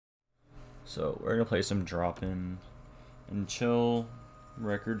So we're gonna play some drop-in and Chel.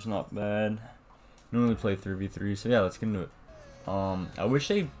 Record's not bad. Normally play 3v3, so yeah, let's get into it. I wish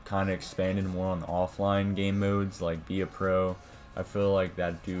they kind of expanded more on the offline game modes, like be a pro. I feel like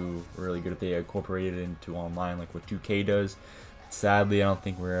that'd do really good if they incorporated it into online, like what 2K does. Sadly, I don't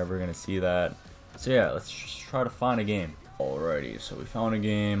think we're ever gonna see that. So yeah, let's just try to find a game. Alrighty, so we found a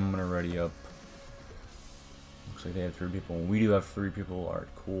game. I'm gonna ready up. Looks like they have 3 people. We do have 3 people. Alright,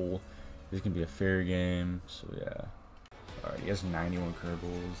 cool. This can be a fair game. So yeah. Alright, he has 91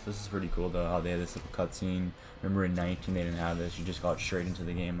 Kerbals. This is pretty cool though, how they had this little cutscene. Remember in 19 they didn't have this. You just got straight into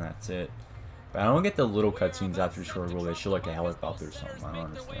the game and that's it. But I don't get the little cutscenes after you score a goal. They show like a helicopter or something. I don't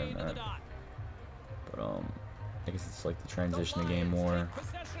understand that. But I guess it's like to transition the game more.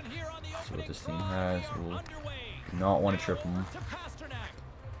 See what this team has. We'll not want to trip them.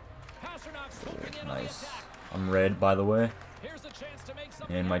 Oh, nice. I'm red, by the way.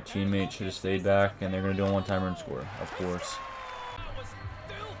 And my teammate should have stayed back, and they're going to do a one-timer and score, of course.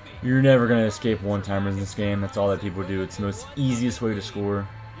 You're never going to escape one-timers in this game. That's all that people do. It's the most easiest way to score.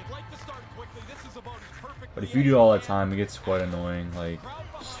 But if you do all that time, it gets quite annoying. Like,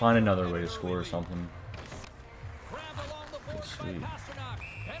 just find another way to score or something. Okay, sweet.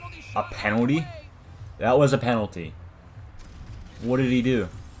 A penalty? That was a penalty. What did he do?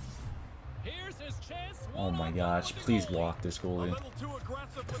 Oh my gosh, please block this goalie.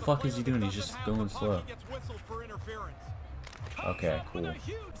 What the fuck is he doing? He's just going slow. Okay, cool. I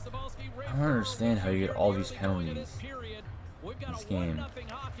don't understand how you get all these penalties in this game. I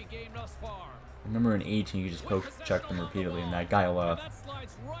remember in 18 you could just poke check them repeatedly and that guy left.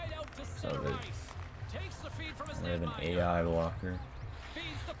 So we have an AI blocker.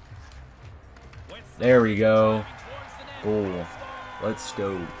 There we go. Goal. Let's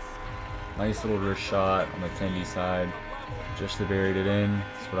go. Nice little wrist shot on the 10D side. Just buried it in.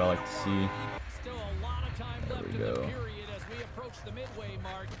 That's what I like to see. There we go.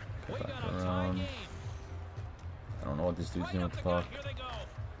 Get back around. I don't know what this dude's doing with the puck.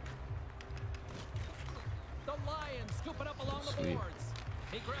 Sweet.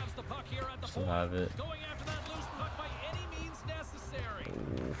 Still have it.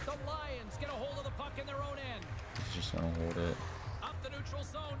 Ooh. He's just gonna hold it.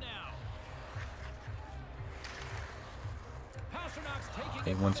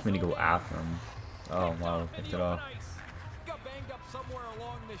 He wants me to go after him. Oh wow, picked it off.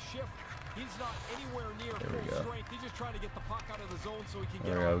 There we go.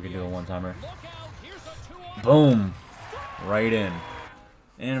 There we go, we can do a one-timer. Boom! Right in.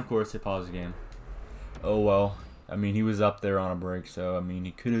 And of course they paused the game. Oh well. I mean, he was up there on a break, so I mean,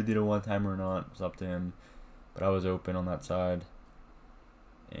 he could have did a one-timer or not. It was up to him. But I was open on that side.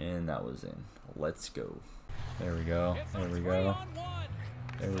 And that was in. Let's go. There we go. There we go.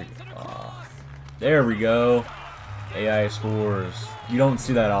 There we go. There we go. AI scores. You don't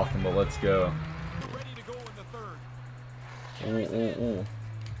see that often, but let's go. Oh.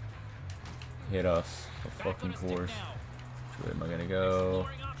 Hit us. Of fucking course. Which way am I gonna go?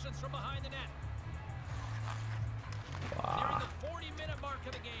 Wow.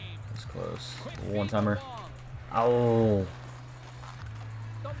 That's close. One timer. Oh.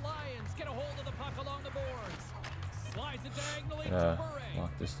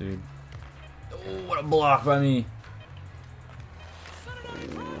 Block this dude. Oh, what a block by me.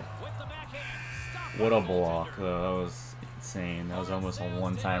 Oh. What a block, though. That was insane. That was almost a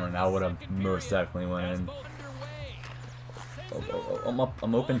one-timer, and that would have most definitely went in. Oh, I'm up.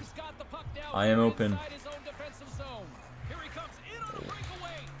 I'm open. I am open.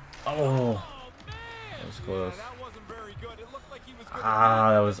 Oh. That was close.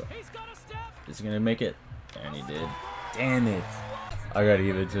 Ah, that was... Is he going to make it? And he did. Damn it. I gotta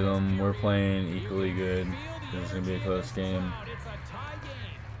give it to them. We're playing equally good. This is gonna be a close game.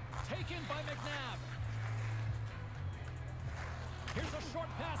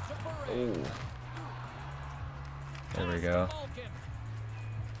 Oh. There we go.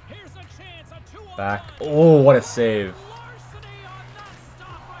 Back. Oh, what a save.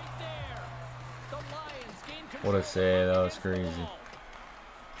 What a save. That was crazy.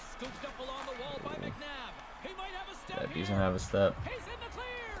 Yeah, he's gonna have a step.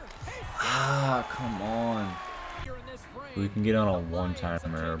 Ah, come on. We can get on a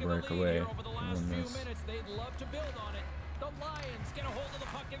one-timer or breakaway. Win this.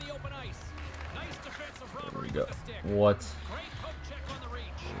 There we go. What?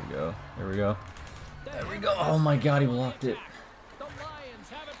 There we go. There we go. There we go. Oh my god, he blocked it.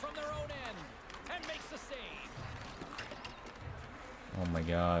 Oh my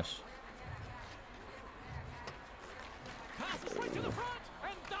gosh.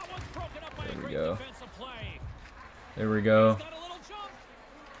 There we go.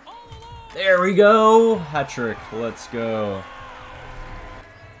 There we go. Hat trick. Let's go.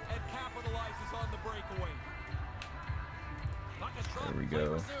 There we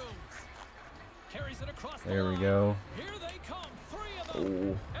go. There we go.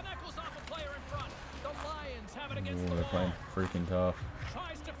 Oh. Ooh, they're playing freaking tough.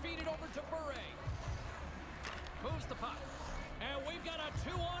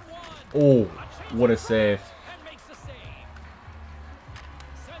 Oh, what a save.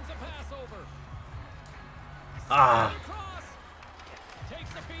 Ah.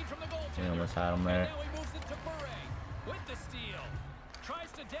 He almost had him there.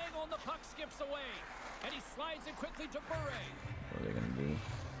 Tries to dangle and the puck skips away. And he slides it quickly to Bure. What are they gonna do?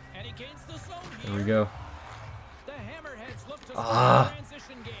 And he gains the zone here. There we go. The Hammerheads look to score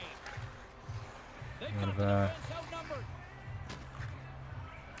transition game. They got the defense outnumbered.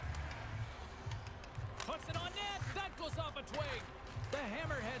 Puts it on net. That goes off a twig. The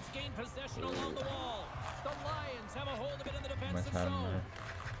Hammerheads gain possession along the wall. The Lions have a hold of it in the defensive zone.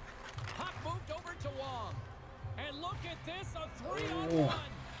 Puck moved over to Wong. And look at this, a 3-on-1.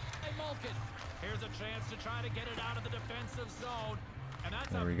 Hey, Malkin. Here's a chance to try to get it out of the defensive zone. And that's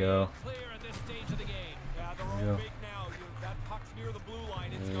there we go. Clear at this stage of the game. Yeah, they're all big now. That puck's near the blue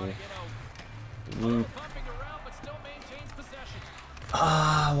line. It's got to get out. Blue. Pumping around, but still maintains possession.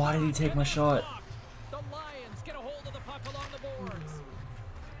 Ah, why did he take my shot? The Lions get a hold of the puck along the boards.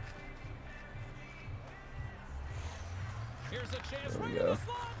 Here's a chance right in the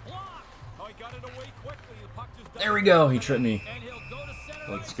slot. Block. Oh, he got it away quickly. The puck just there we go. He tripped me.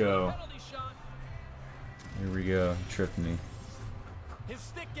 Let's go. Here we go. He tripped me. His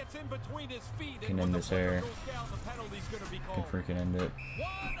stick gets in between his feet. Can end this air. Can freaking end it.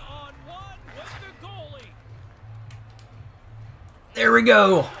 1-on-1 with the goalie. There we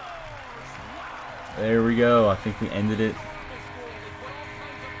go. There we go. I think we ended it.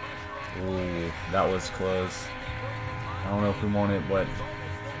 Ooh, that was close. I don't know if we won it, but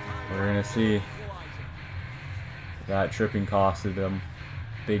we're gonna see. That tripping costed them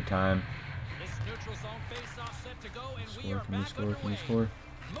big time. Score, can you score? Can you score?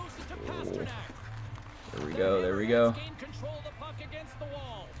 Oh. There we go, there we go.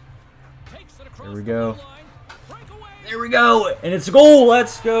 There we go. There we go! And it's a goal!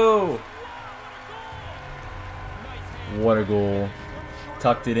 Let's go! What a goal.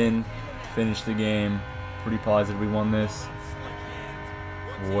 Tucked it in, finished the game. Pretty positive we won this.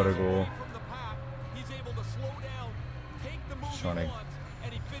 What a goal. Just trying to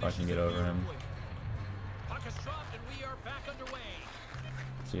if I can get over him.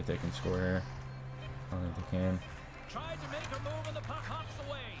 See if they can score here. I don't think they can.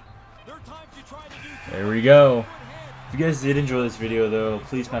 There we go. If you guys did enjoy this video though,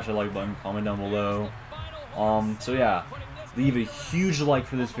 please smash that like button, comment down below. So yeah, leave a huge like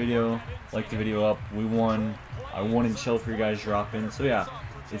for this video. Like the video up. We won. I won in Chel for you guys dropping. So yeah,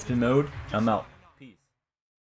 it's been Mode. I'm out.